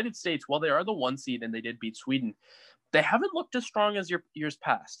honest, the United States, while they are the 1 seed and they did beat Sweden, they haven't looked as strong as years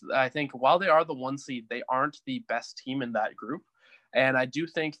past. I think while they are the 1 seed, they aren't the best team in that group. And I do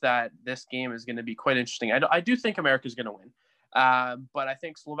think that this game is going to be quite interesting. I do think America's going to win. But I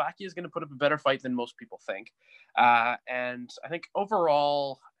think Slovakia is going to put up a better fight than most people think. And I think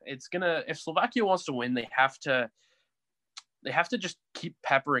overall, if Slovakia wants to win, they have to just keep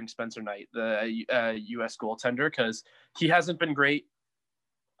peppering Spencer Knight, the U.S. goaltender, because he hasn't been great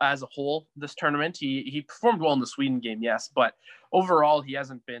as a whole this tournament. He performed well in the Sweden game, yes, but overall he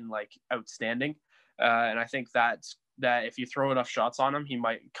hasn't been like outstanding. And I think that if you throw enough shots on him, he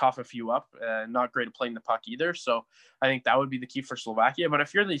might cough a few up. Not great at playing the puck either. So I think that would be the key for Slovakia. But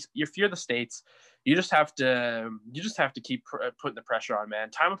if you're the States, you just have to keep putting the pressure on, man.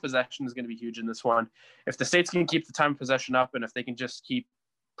 Time of possession is going to be huge in this one. If the States can keep the time of possession up, and if they can just keep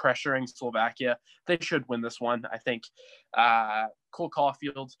pressuring Slovakia, they should win this one. I think Cole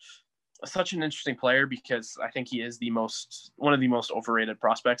Caulfield, such an interesting player, because I think he is one of the most overrated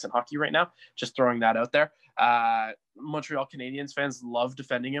prospects in hockey right now. Just throwing that out there. Montreal Canadiens fans love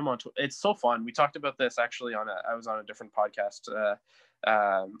defending him it's so fun. We talked about this actually I was on a different podcast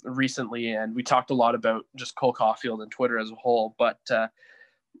recently, and we talked a lot about just Cole Caulfield and Twitter as a whole. But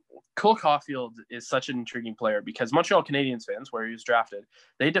Cole Caulfield is such an intriguing player because Montreal Canadiens fans, where he was drafted,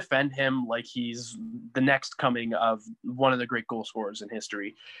 they defend him like he's the next coming of one of the great goal scorers in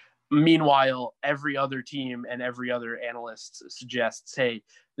history. Meanwhile, every other team and every other analyst suggests, hey,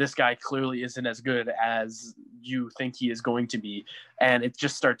 this guy clearly isn't as good as you think he is going to be. And it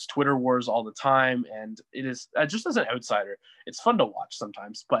just starts Twitter wars all the time. And it is just as an outsider, it's fun to watch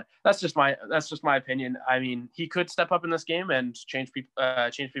sometimes. But that's just my opinion. I mean, he could step up in this game and change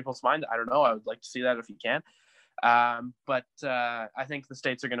people's mind. I don't know. I would like to see that if he can. But I think the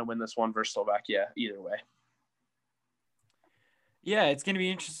States are going to win this one versus Slovakia either way. Yeah, it's going to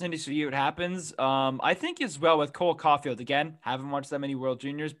be interesting to see what happens. I think as well with Cole Caulfield, again, haven't watched that many World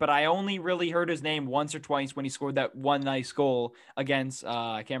Juniors, but I only really heard his name once or twice when he scored that one nice goal against,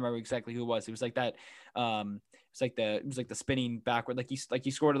 I can't remember exactly who it was. It was like that. It was like the spinning backward, like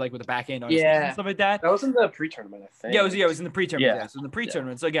he scored it like with a backhand on his and stuff like that. That was in the pre-tournament, I think. Yeah, it was in the pre-tournament. Yeah. So in the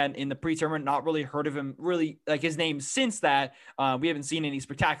pre-tournament. So again, in the pre-tournament, not really heard of him, really like his name since that. We haven't seen any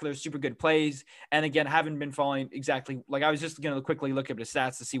spectacular, super good plays, and again, haven't been following exactly. Like I was just gonna quickly look up his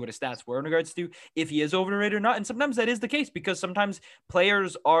stats to see what his stats were in regards to if he is overrated or not. And sometimes that is the case because sometimes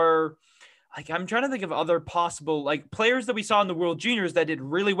players are. Like, I'm trying to think of other possible like players that we saw in the World Juniors that did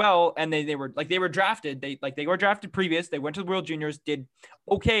really well. And they were drafted. They were drafted previous. They went to the World Juniors, did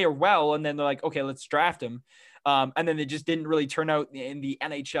okay or well. And then they're like, okay, let's draft them. And then they just didn't really turn out in the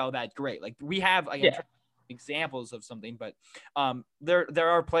NHL that great. Like we have examples of something, but there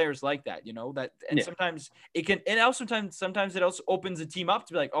are players like that, sometimes it can, and also sometimes it also opens a team up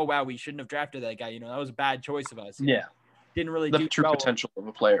to be like, oh, wow, we shouldn't have drafted that guy. That was a bad choice of us. Didn't really the true potential of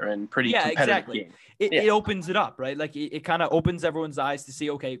a player and pretty competitive game. It opens it up, right? Like it kind of opens everyone's eyes to see,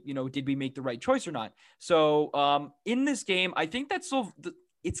 okay, did we make the right choice or not? So in this game, I think that's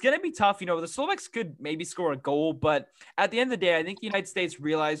it's going to be tough. The Slovaks could maybe score a goal, but at the end of the day, I think the United States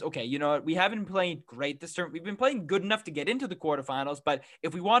realized, okay, you know what? We haven't been playing great this term. We've been playing good enough to get into the quarterfinals, but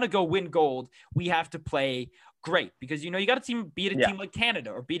if we want to go win gold, we have to play great because, you got to beat a team like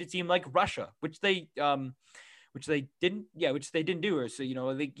Canada or beat a team like Russia, which which they didn't. Yeah, which they didn't do. Or so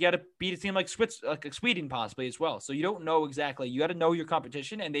they got to beat a team like Sweden possibly as well. So you don't know exactly. You got to know your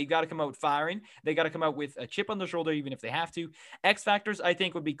competition, and they got to come out firing. They got to come out with a chip on their shoulder, even if they have to. X factors, I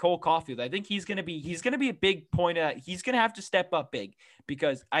think, would be Cole Caulfield. I think he's gonna be a big point. He's gonna have to step up big,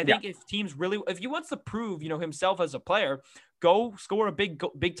 because I think if he wants to prove himself as a player, go score a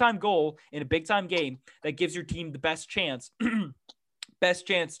big time goal in a big time game that gives your team the best chance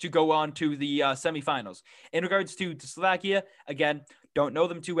to go on to the semifinals. In regards to Slovakia, again, don't know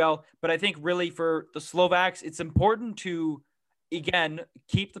them too well, but I think really for the Slovaks, it's important to, again,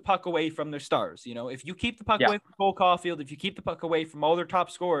 keep the puck away from their stars. If you keep the puck away from Cole Caulfield, if you keep the puck away from all their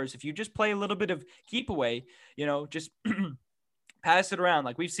top scorers, if you just play a little bit of keep away, just pass it around.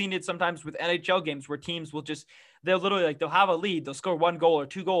 Like we've seen it sometimes with NHL games where teams will they'll literally they'll have a lead, they'll score 1 goal or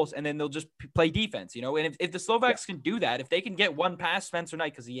 2 goals, and then they'll just play defense, And if the Slovaks can do that, if they can get 1 past Spencer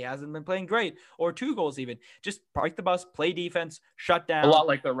Knight, because he hasn't been playing great, or 2 goals even, just park the bus, play defense, shut down. A lot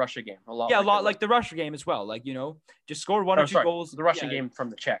like the Russia game. A lot like the Russia game as well. Just score 1 or 2 goals. The Russian game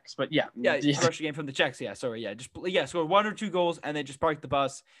from the Czechs, but yeah. Yeah, the Russian game from the Czechs. Yeah, sorry. Yeah, score 1 or 2 goals, and then just park the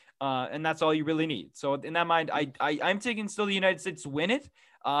bus. And that's all you really need. So in that mind, I'm taking still the United States to win it.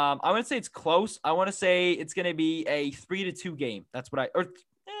 I want to say it's close. I want to say it's going to be a 3-2 game. That's what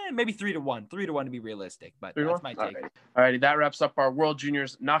maybe 3-1, 3-1 to be realistic, but that's my take. All righty. That wraps up our World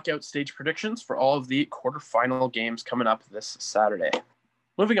Juniors knockout stage predictions for all of the quarterfinal games coming up this Saturday.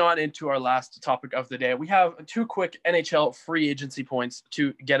 Moving on into our last topic of the day, we have 2 quick NHL free agency points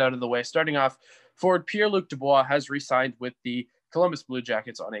to get out of the way. Starting off, forward Pierre-Luc Dubois has re-signed with the Columbus Blue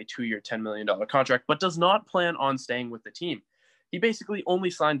Jackets on a 2-year, $10 million contract, but does not plan on staying with the team. He basically only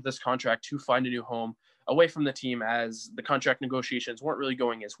signed this contract to find a new home away from the team, as the contract negotiations weren't really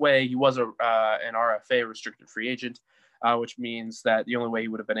going his way. He was an RFA, restricted free agent, which means that the only way he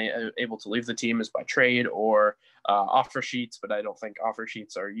would have been able to leave the team is by trade or offer sheets, but I don't think offer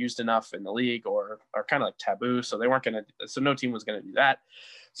sheets are used enough in the league or are kind of like taboo, so no team was going to do that.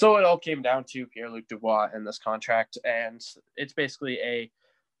 So it all came down to Pierre-Luc Dubois and this contract, and it's basically a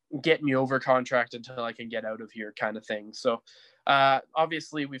get me over contract until I can get out of here kind of thing. So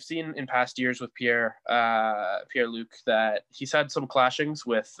obviously we've seen in past years with Pierre-Luc that he's had some clashings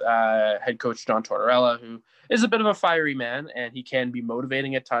with head coach John Tortorella, who is a bit of a fiery man, and he can be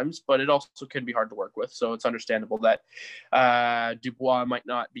motivating at times, but it also can be hard to work with. So it's understandable that Dubois might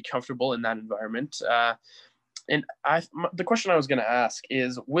not be comfortable in that environment. And the question I was going to ask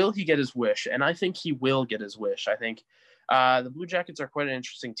is, will he get his wish? And I think he will get his wish. I think the Blue Jackets are quite an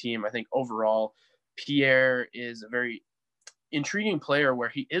interesting team. I think overall, Pierre is a very intriguing player where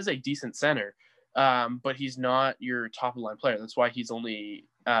he is a decent center, but he's not your top of the line player. That's why he's only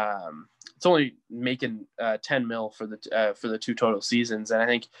making 10 mil for the 2 total seasons. And I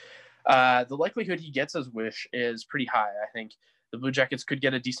think the likelihood he gets his wish is pretty high. I think the Blue Jackets could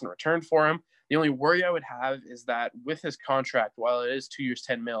get a decent return for him. The only worry I would have is that with his contract, while it is 2 years,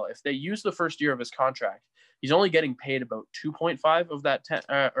 10 mil, if they use the first year of his contract, he's only getting paid about 2.5 of that 10,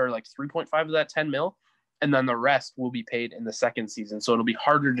 or like 3.5 of that 10 mil. And then the rest will be paid in the second season. So it'll be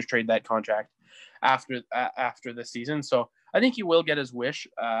harder to trade that contract after the season. So I think he will get his wish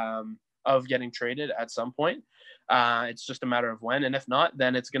of getting traded at some point. It's just a matter of when. And if not,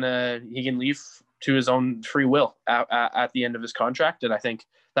 then he can leave to his own free will at the end of his contract. And I think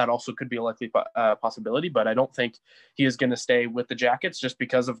that also could be a likely possibility, but I don't think he is going to stay with the Jackets just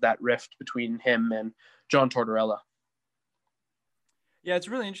because of that rift between him and John Tortorella. Yeah, it's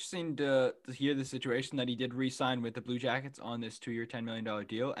really interesting to hear the situation that he did re-sign with the Blue Jackets on this 2-year, $10 million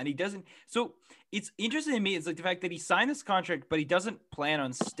deal. And he doesn't. So it's interesting to me. It's like the fact that he signed this contract, but he doesn't plan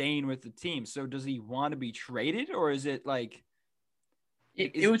on staying with the team. So does he want to be traded, or is it like?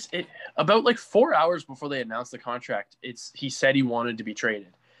 It was about like 4 hours before they announced the contract. He said he wanted to be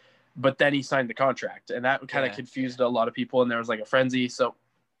traded, but then he signed the contract, and that kind of confused a lot of people. And there was like a frenzy. So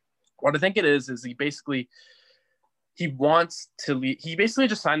what I think it is he wants to leave. He basically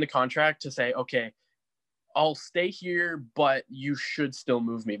just signed the contract to say, okay, I'll stay here, but you should still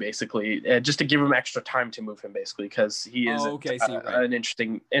move me, basically, just to give him extra time to move him, basically, because he is an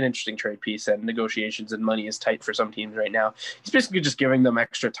interesting trade piece, and negotiations and money is tight for some teams right now. He's basically just giving them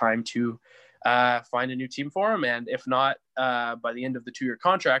extra time to find a new team for him, and if not by the end of the 2-year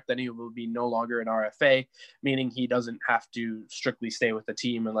contract, then he will be no longer an RFA, meaning he doesn't have to strictly stay with the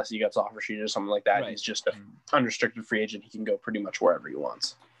team unless he gets offer sheet or something like that. Right. He's just an unrestricted free agent. He can go pretty much wherever he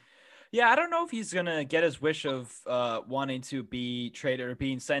wants. Yeah, I don't know if he's going to get his wish of wanting to be traded or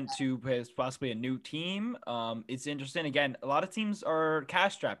being sent to possibly a new team. It's interesting. Again, a lot of teams are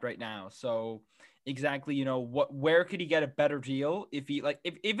cash strapped right now. So exactly, where could he get a better deal if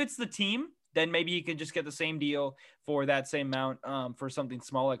if it's the team then maybe you can just get the same deal for that same amount for something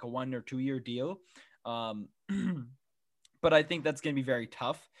small, like a 1 or 2 year deal. But I think that's going to be very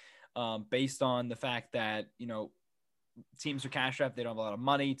tough based on the fact that, teams are cash strapped. They don't have a lot of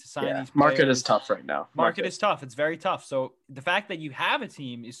money to sign these players. Market is tough right now. Market is tough. It's very tough. So the fact that you have a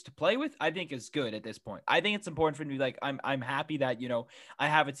team is to play with, I think is good at this point. I think it's important for me to be like, I'm happy that, I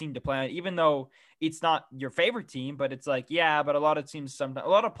have a team to play on, even though it's not your favorite team, but it's like, yeah, but a lot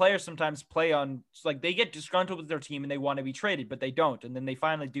of players sometimes play on, like they get disgruntled with their team and they want to be traded, but they don't. And then they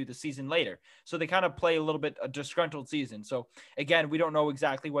finally do the season later. So they kind of play a little bit a disgruntled season. So again, we don't know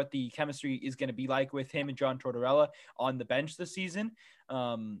exactly what the chemistry is going to be like with him and John Tortorella on the bench this season,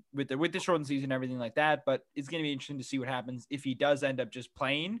 with the shortened season and everything like that. But it's going to be interesting to see what happens if he does end up just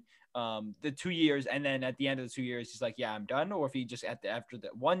playing the 2 years, and then at the end of the 2 years he's like, yeah, I'm done, or if he just after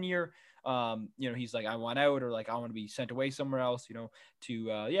that 1 year he's like, I want out, or like I want to be sent away somewhere else,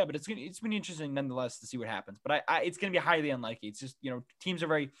 but it's been interesting nonetheless to see what happens. But it's going to be highly unlikely. It's just, teams are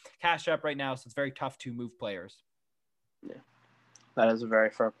very cash up right now, so it's very tough to move players. Yeah. That is a very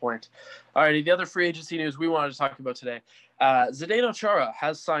fair point. All righty, the other free agency news we wanted to talk about today. Zdeno Chara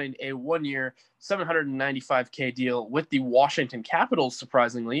has signed a 1 year, $795K deal with the Washington Capitals,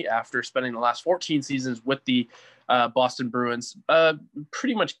 surprisingly, after spending the last 14 seasons with the Boston Bruins.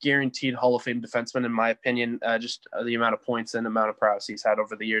 Pretty much guaranteed Hall of Fame defenseman, in my opinion, just the amount of points and amount of prowess he's had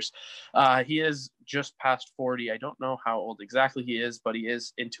over the years. He is just past 40. I don't know how old exactly he is, but he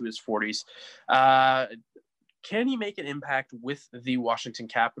is into his 40s. Can he make an impact with the Washington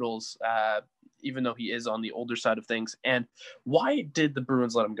Capitals, even though he is on the older side of things? And why did the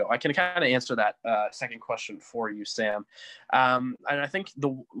Bruins let him go? I can kind of answer that second question for you, Sam. And I think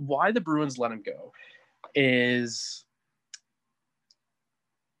why the Bruins let him go is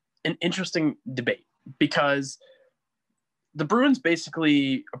an interesting debate, because the Bruins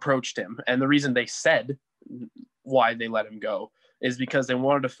basically approached him, and the reason they said why they let him go is because they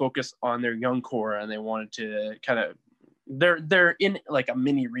wanted to focus on their young core, and they wanted to kind of they're in like a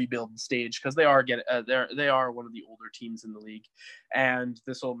mini rebuild stage, because they are one of the older teams in the league, and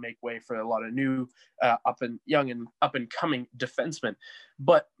this will make way for a lot of new up and coming defensemen.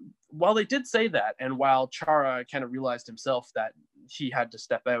 But while they did say that, and while Chara kind of realized himself that he had to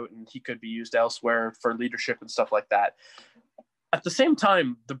step out and he could be used elsewhere for leadership and stuff like that, at the same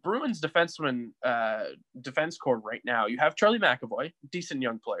time, the Bruins defense core right now, you have Charlie McAvoy, decent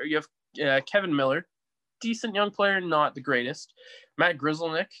young player. You have Kevin Miller, decent young player, not the greatest. Matt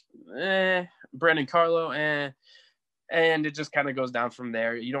Grizzlenik, Brandon Carlo, and it just kind of goes down from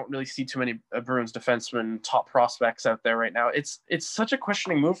there. You don't really see too many Bruins defensemen top prospects out there right now. It's such a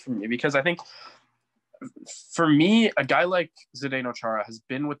questioning move for me, because I think for me, a guy like Zdeno Chara has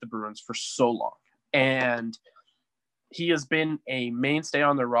been with the Bruins for so long, and he has been a mainstay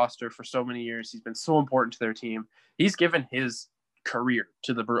on their roster for so many years. He's been so important to their team. He's given his career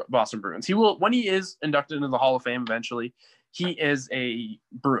to the Boston Bruins. He will, when he is inducted into the Hall of Fame eventually, he is a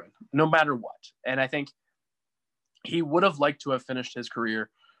Bruin, no matter what. And I think he would have liked to have finished his career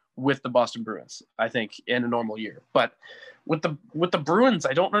with the Boston Bruins, I think, in a normal year. But with the Bruins,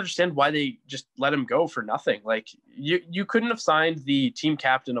 I don't understand why they just let him go for nothing. Like, you couldn't have signed the team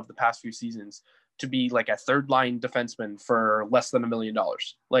captain of the past few seasons to be like a third line defenseman for less than $1 million.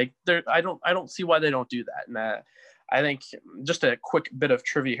 Like, I don't see why they don't do that. And I think just a quick bit of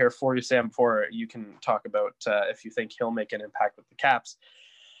trivia here for you, Sam, before you can talk about if you think he'll make an impact with the Caps.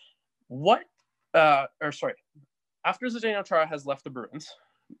 After Zdeno Chara has left the Bruins,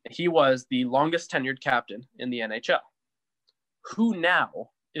 he was the longest tenured captain in the NHL. Who now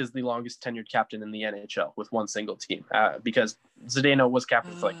is the longest tenured captain in the NHL with one single team? Because Zdeno was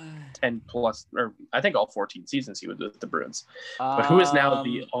captain for like 10 plus, or I think all 14 seasons he was with the Bruins. But who is now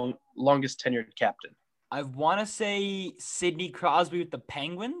the longest tenured captain? I want to say Sidney Crosby with the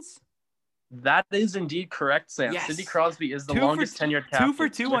Penguins. That is indeed correct, Sam. Yes. Sidney Crosby is the longest tenured captain. 2 for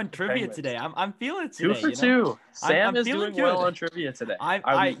 2 on trivia Penguins today. I'm feeling it today. 2 for 2. Sam I'm is doing well on trivia today.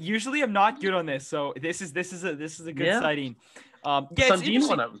 I usually am not good on this, so this is a good sighting. The Sundin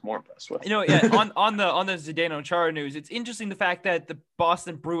one I was more impressed with. on the Zdeno Chara news, it's interesting the fact that the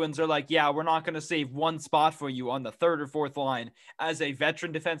Boston Bruins are like, yeah, we're not going to save one spot for you on the third or fourth line as a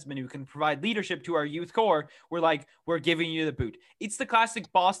veteran defenseman who can provide leadership to our youth core. We're giving you the boot. It's the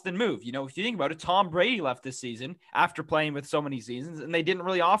classic Boston move. If you think about it, Tom Brady left this season after playing with so many seasons, and they didn't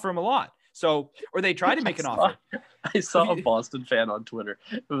really offer him a lot. So, or they tried to make an offer. I saw a Boston fan on Twitter.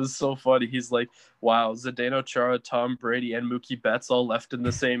 It was so funny. He's like, wow, Zdeno Chara, Tom Brady, and Mookie Betts all left in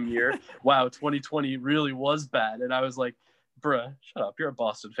the same year. Wow, 2020 really was bad. And I was like, bruh, shut up. You're a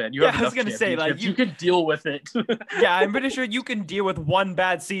Boston fan. You Yeah, have I was enough gonna say, like, championships. You can deal with it. Yeah, I'm pretty sure you can deal with one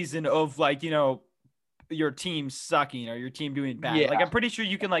bad season of like, your team sucking or your team doing bad. Yeah. Like I'm pretty sure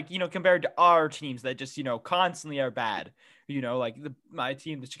you can like, compared to our teams that just, constantly are bad. Like my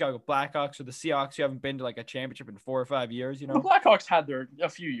team, the Chicago Blackhawks or the Seahawks, who haven't been to like a championship in 4 or 5 years. The Blackhawks had a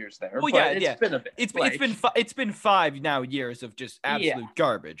few years there. Well, but yeah, been a bit. It's been 5 now years of just absolute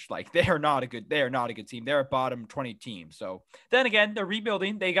garbage. Like they are not a good team. They're a bottom 20 team. So then again, they're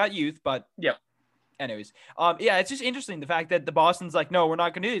rebuilding. They got youth, but yeah. Anyways, it's just interesting the fact that the Boston's like, no, we're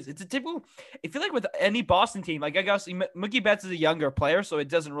not going to do this. It's a typical. I feel like with any Boston team, like I guess Mookie Betts is a younger player, so it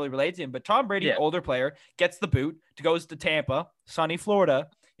doesn't really relate to him. But Tom Brady, older player, gets the boot goes to Tampa, sunny Florida,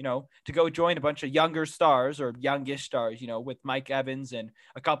 to go join a bunch of younger stars or youngish stars, with Mike Evans and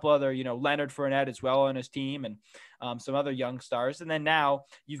a couple other, Leonard Fournette as well on his team and some other young stars. And then now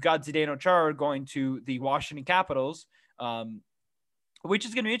you've got Zdeno Chara going to the Washington Capitals. Which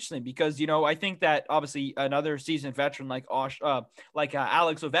is going to be interesting because, I think that obviously another seasoned veteran like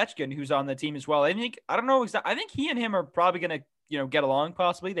Alex Ovechkin, who's on the team as well. I don't know exactly. I think he and him are probably going to, get along.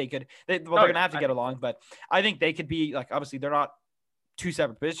 Possibly they're going to have to get along, but I think they could be like, obviously they're not two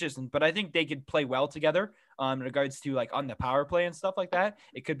separate positions, but I think they could play well together in regards to like on the power play and stuff like that.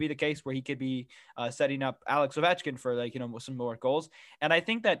 It could be the case where he could be setting up Alex Ovechkin for like, some more goals. And I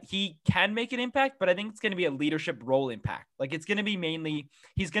think that he can make an impact, but I think it's going to be a leadership role impact. Like it's going to be mainly,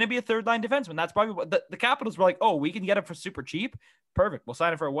 he's going to be a third line defenseman. That's probably what the Capitals were like, oh, we can get him for super cheap. Perfect. We'll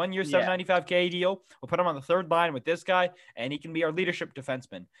sign him for a 1 year, $795K deal. We'll put him on the third line with this guy and he can be our leadership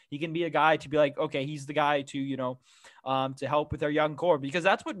defenseman. He can be a guy to be like, okay, he's the guy to, to help with our young core, because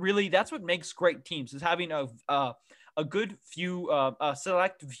that's what makes great teams is having a good few, a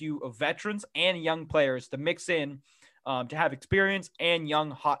select few of veterans and young players to mix in, to have experience and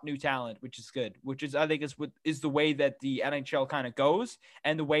young, hot new talent, which is good, I think is the way that the NHL kind of goes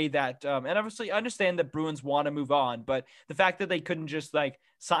and the way that, and obviously I understand that Bruins want to move on, but the fact that they couldn't just like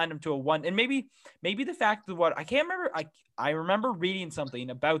sign them to a one, and maybe the fact that what I can't remember, I remember reading something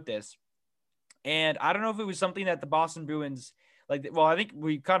about this. And I don't know if it was something that the Boston Bruins, I think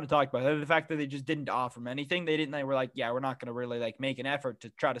we kind of talked about it, the fact that they just didn't offer him anything. They were like, yeah, we're not going to really like make an effort to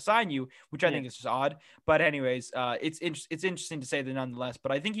try to sign you, which I think is just odd. But anyways, it's interesting to say that nonetheless,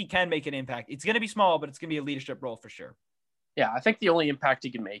 but I think he can make an impact. It's going to be small, but it's going to be a leadership role for sure. Yeah, I think the only impact he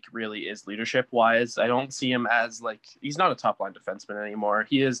can make really is leadership wise. I don't see him as like, he's not a top line defenseman anymore.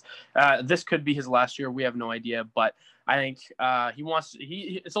 He is, this could be his last year. We have no idea, but I think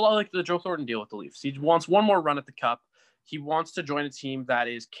it's a lot like the Joe Thornton deal with the Leafs. He wants one more run at the cup. He wants to join a team that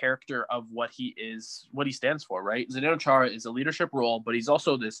is character of what he stands for, right? Zdeno Chara is a leadership role, but he's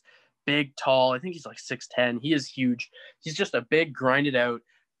also this big, tall, I think he's like 6'10". He is huge. He's just a big, grinded out,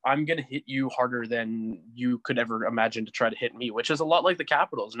 I'm going to hit you harder than you could ever imagine to try to hit me, which is a lot like the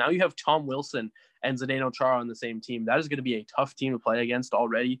Capitals. Now you have Tom Wilson and Zdeno Chara on the same team. That is going to be a tough team to play against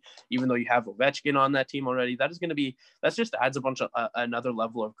already, even though you have Ovechkin on that team already. That just adds a bunch of another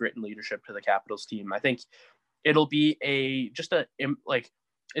level of grit and leadership to the Capitals team. I think it'll be it's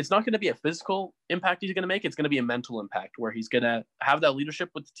not going to be a physical impact he's going to make. It's going to be a mental impact where he's going to have that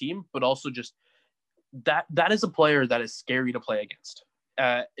leadership with the team, but also just that is a player that is scary to play against.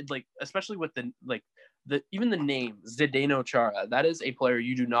 Especially with even the name Zdeno Chara, that is a player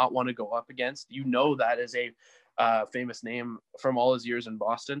you do not want to go up against. That is a famous name from all his years in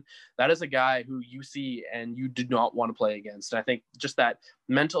Boston. That is a guy who you see and you do not want to play against. And I think just that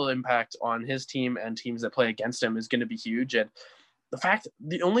mental impact on his team and teams that play against him is going to be huge. And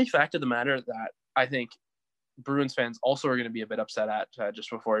the only fact of the matter that I think Bruins fans also are going to be a bit upset at,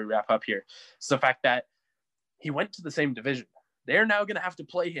 just before we wrap up here, is the fact that he went to the same division. They're now going to have to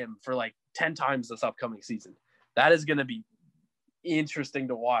play him for like 10 times this upcoming season. That is going to be interesting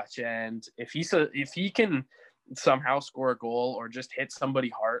to watch. And if he can somehow score a goal or just hit somebody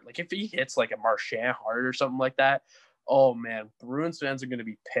hard, like if he hits like a Marchand hard or something like that, oh man, Bruins fans are going to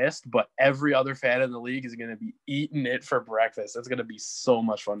be pissed, but every other fan in the league is going to be eating it for breakfast. It's going to be so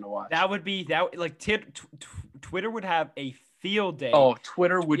much fun to watch. Twitter would have a field day. Oh,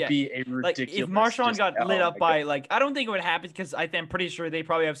 Twitter would be a ridiculous. Like if Marchand got lit up by I don't think it would happen because I'm pretty sure they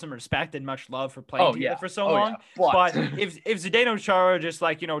probably have some respect and much love for playing together for so long. Yeah. But if Zdeno Chara just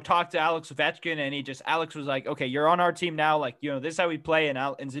talked to Alex Ovechkin and Alex was like, okay, you're on our team now. This is how we play. And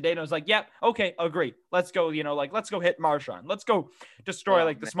Zdeno's like, yep, yeah, okay, agree. Let's go, let's go hit Marchand. Let's go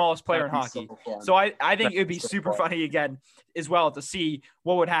destroy the smallest player in hockey. So I think it would be super funny again as well to see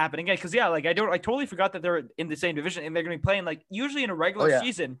what would happen again. Cause I totally forgot that they're in the same division and they're going to be playing usually in a regular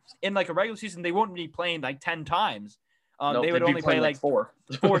season, they won't be playing 10 times. No, they would only play like four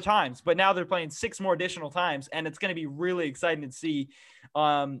times, but now they're playing 6 more additional times, and it's going to be really exciting to see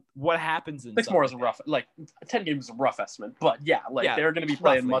what happens in 6 more is a rough, like 10 games is a rough estimate, but yeah, they're going to be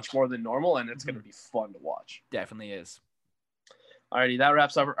playing roughly much more than normal, and it's going to be fun to watch. Definitely is. Alrighty, that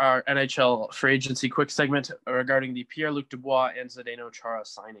wraps up our NHL free agency quick segment regarding the Pierre-Luc Dubois and Zdeno Chara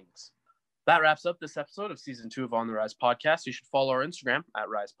signings. That wraps up this episode of season 2 of On the Rise podcast. You should follow our Instagram at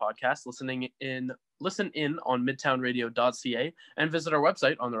Rise Podcast, listen in on midtownradio.ca, and visit our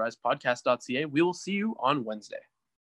website on therisepodcast.ca. We will see you on Wednesday.